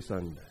every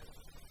Sunday.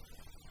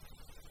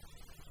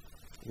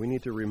 We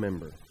need to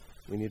remember.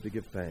 We need to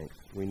give thanks.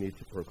 We need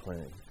to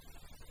proclaim.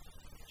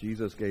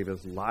 Jesus gave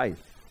his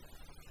life.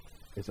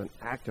 It's an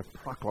act of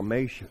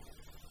proclamation.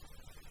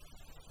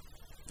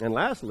 And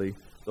lastly,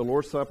 the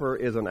Lord's Supper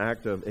is an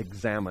act of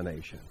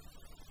examination.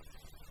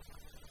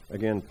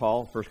 Again,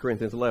 Paul, 1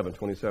 Corinthians 11,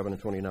 27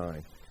 and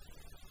 29.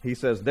 He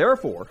says,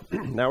 therefore,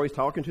 now he's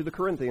talking to the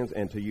Corinthians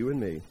and to you and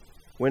me,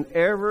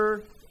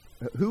 whoever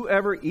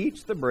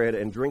eats the bread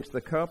and drinks the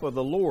cup of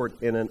the Lord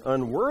in an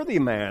unworthy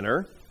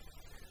manner.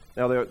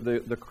 Now,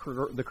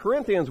 the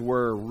Corinthians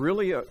were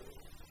really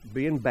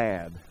being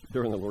bad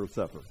during the Lord's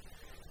Supper.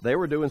 They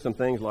were doing some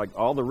things like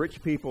all the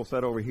rich people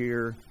sat over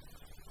here,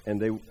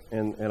 and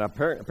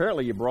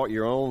apparently you brought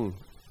your own.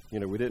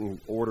 We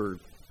didn't order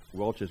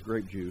Welch's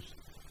grape juice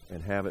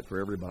and have it for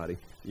everybody.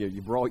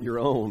 You brought your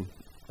own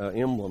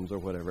emblems or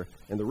whatever,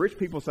 and the rich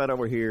people sat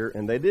over here,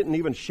 and they didn't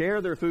even share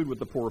their food with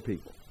the poor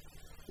people.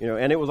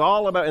 And it was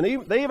all about, and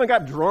they even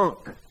got drunk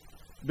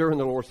during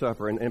the Lord's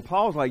Supper. And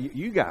Paul's like,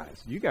 you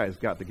guys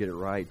got to get it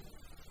right.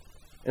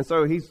 And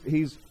so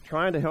he's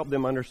trying to help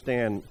them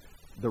understand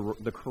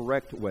the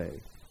correct way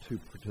to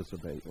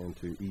participate and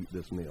to eat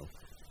this meal.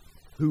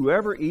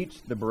 Whoever eats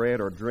the bread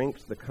or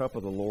drinks the cup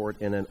of the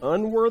Lord in an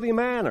unworthy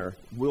manner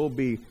will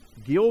be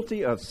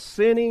guilty of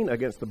sinning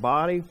against the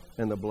body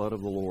and the blood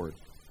of the Lord.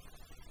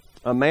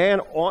 A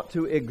man ought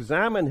to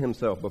examine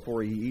himself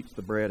before he eats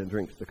the bread and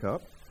drinks the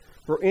cup.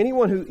 For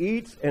anyone who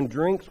eats and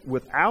drinks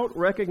without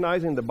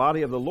recognizing the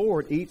body of the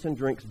Lord eats and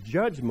drinks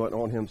judgment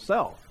on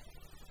himself.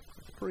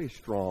 It's pretty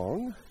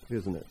strong,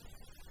 isn't it?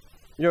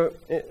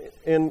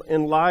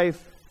 In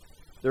life,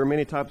 there are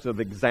many types of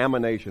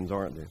examinations,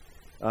 aren't there?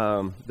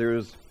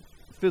 There's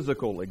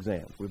physical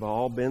exams. We've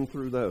all been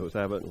through those,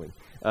 haven't we?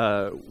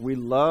 We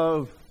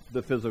love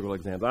the physical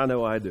exams. I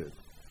know I do.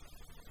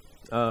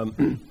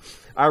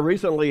 I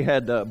recently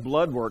had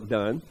blood work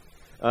done,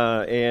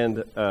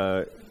 and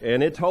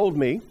it told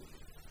me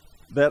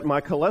that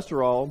my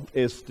cholesterol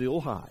is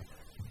still high.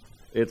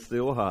 It's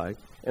still high.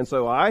 And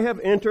so I have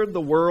entered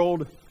the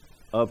world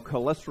of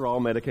cholesterol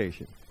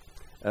medication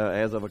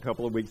as of a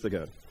couple of weeks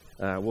ago.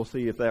 We'll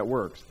see if that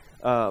works.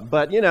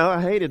 But,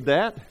 I hated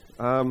that.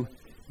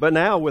 But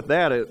now with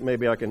that,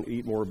 maybe I can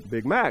eat more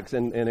Big Macs,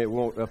 and it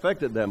won't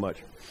affect it that much.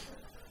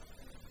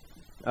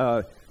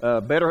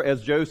 Better,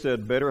 as Joe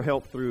said, better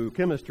help through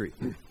chemistry.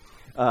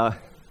 But,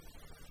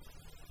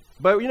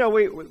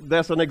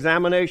 that's an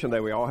examination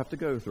that we all have to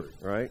go through,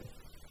 right?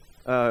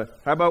 How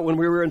about when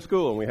we were in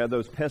school and we had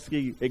those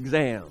pesky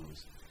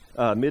exams,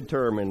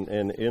 midterm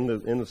and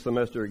in the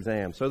semester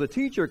exams, so the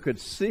teacher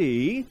could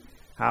see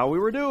how we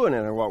were doing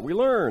and what we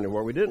learned and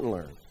what we didn't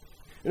learn.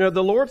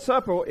 The Lord's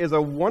Supper is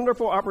a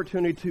wonderful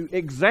opportunity to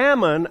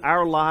examine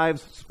our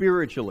lives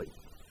spiritually.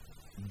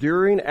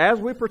 As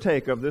we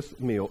partake of this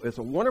meal, it's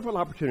a wonderful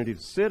opportunity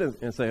to sit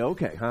and say,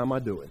 okay, how am I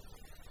doing?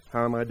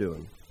 How am I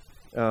doing?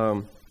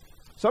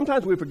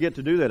 Sometimes we forget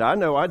to do that. I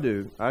know I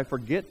do. I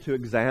forget to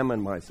examine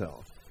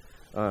myself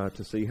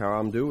to see how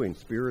I'm doing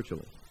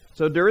spiritually.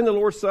 So during the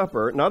Lord's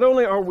Supper, not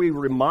only are we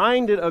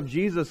reminded of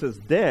Jesus'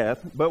 death,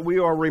 but we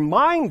are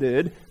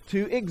reminded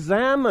to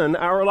examine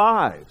our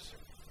lives.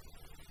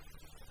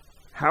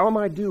 How am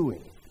I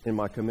doing in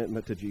my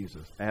commitment to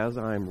Jesus as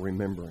I'm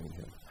remembering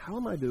him? How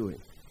am I doing?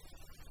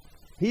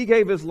 He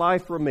gave his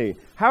life for me.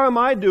 How am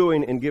I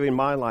doing in giving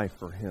my life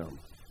for him?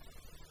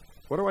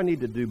 What do I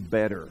need to do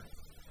better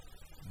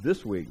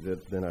this week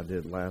than I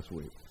did last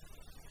week?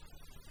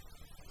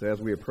 So as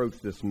we approach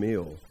this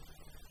meal,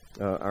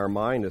 our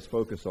mind is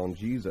focused on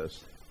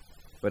Jesus,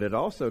 but it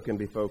also can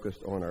be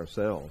focused on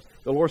ourselves.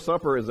 The Lord's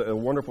Supper is a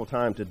wonderful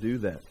time to do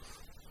that.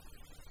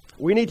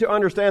 We need to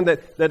understand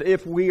that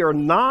if we are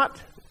not,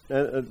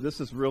 this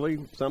is really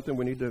something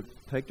we need to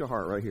take to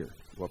heart right here,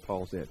 what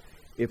Paul said.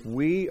 if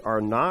we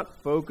are not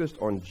focused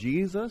on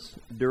Jesus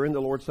during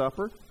the Lord's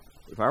Supper,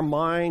 if our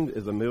mind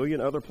is a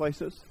million other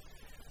places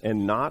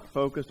and not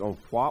focused on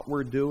what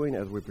we're doing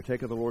as we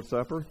partake of the Lord's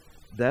Supper,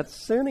 that's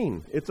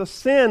sinning. It's a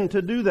sin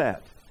to do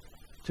that,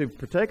 to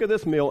partake of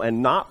this meal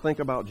and not think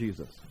about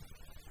Jesus.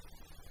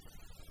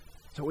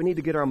 So we need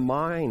to get our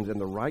minds in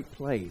the right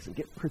place and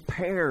get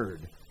prepared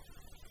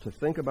to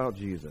think about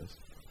Jesus,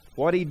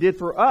 what he did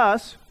for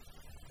us,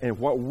 and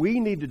what we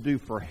need to do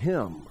for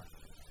him.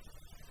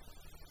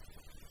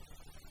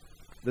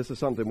 This is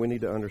something we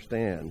need to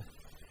understand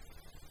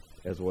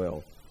as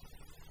well.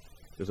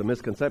 There's a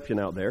misconception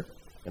out there,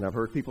 and I've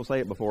heard people say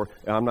it before,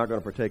 I'm not going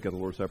to partake of the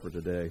Lord's Supper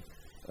today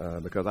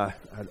because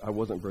I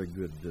wasn't very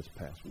good this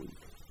past week.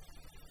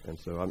 And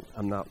so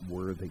I'm not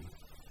worthy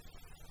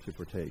to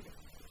partake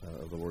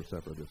of the Lord's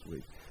Supper this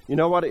week. You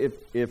know what?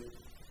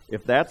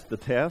 If that's the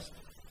test,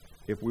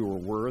 if we were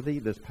worthy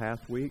this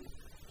past week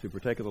to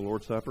partake of the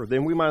Lord's Supper,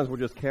 then we might as well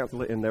just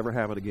cancel it and never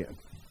have it again.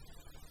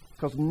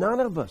 Because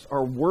none of us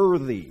are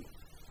worthy.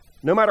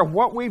 No matter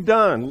what we've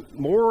done,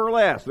 more or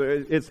less,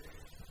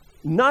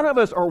 none of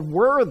us are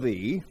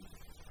worthy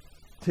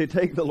to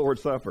take the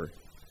Lord's Supper.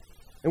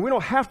 And we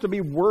don't have to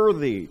be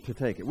worthy to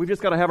take it. We've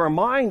just got to have our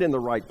mind in the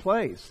right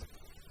place.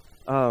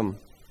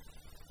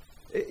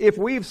 If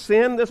we've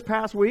sinned this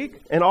past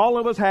week, and all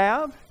of us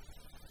have,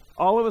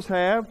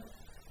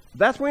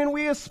 that's when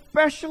we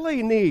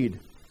especially need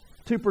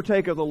to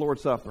partake of the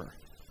Lord's Supper.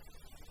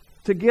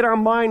 To get our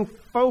mind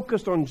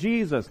focused on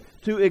Jesus,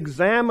 to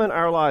examine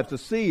our lives, to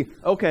see,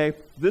 okay,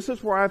 this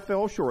is where I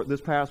fell short this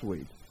past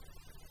week.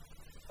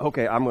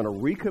 Okay, I'm going to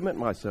recommit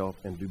myself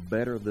and do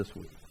better this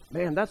week.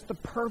 Man, that's the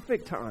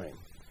perfect time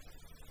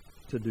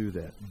to do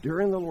that,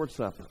 during the Lord's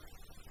Supper.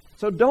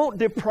 So don't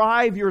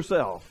deprive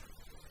yourself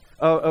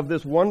of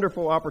this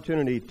wonderful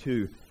opportunity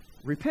to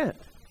repent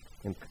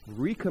and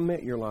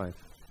recommit your life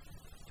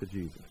to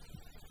Jesus.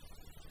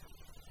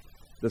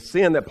 The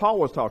sin that Paul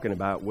was talking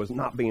about was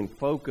not being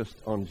focused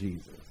on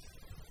Jesus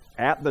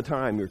at the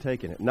time you're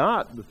taking it.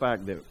 Not the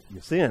fact that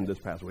you sinned this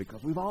past week,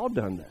 because we've all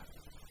done that.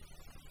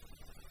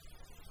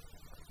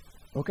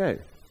 Okay,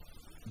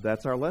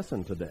 that's our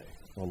lesson today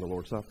on the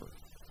Lord's Supper.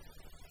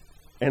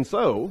 And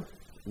so,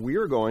 we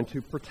are going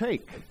to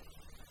partake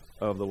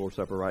of the Lord's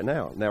Supper right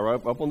now. Now,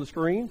 up on the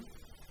screen,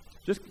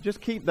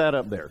 just keep that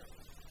up there,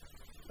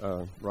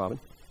 Robin.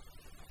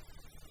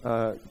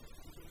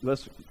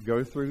 Let's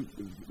go through,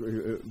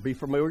 be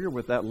familiar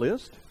with that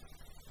list,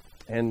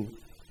 and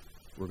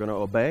we're going to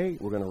obey,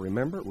 we're going to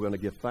remember, we're going to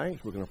give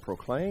thanks, we're going to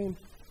proclaim,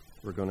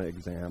 we're going to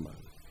examine.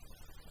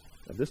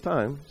 At this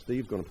time,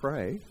 Steve's going to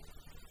pray,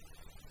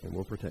 and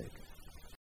we'll partake.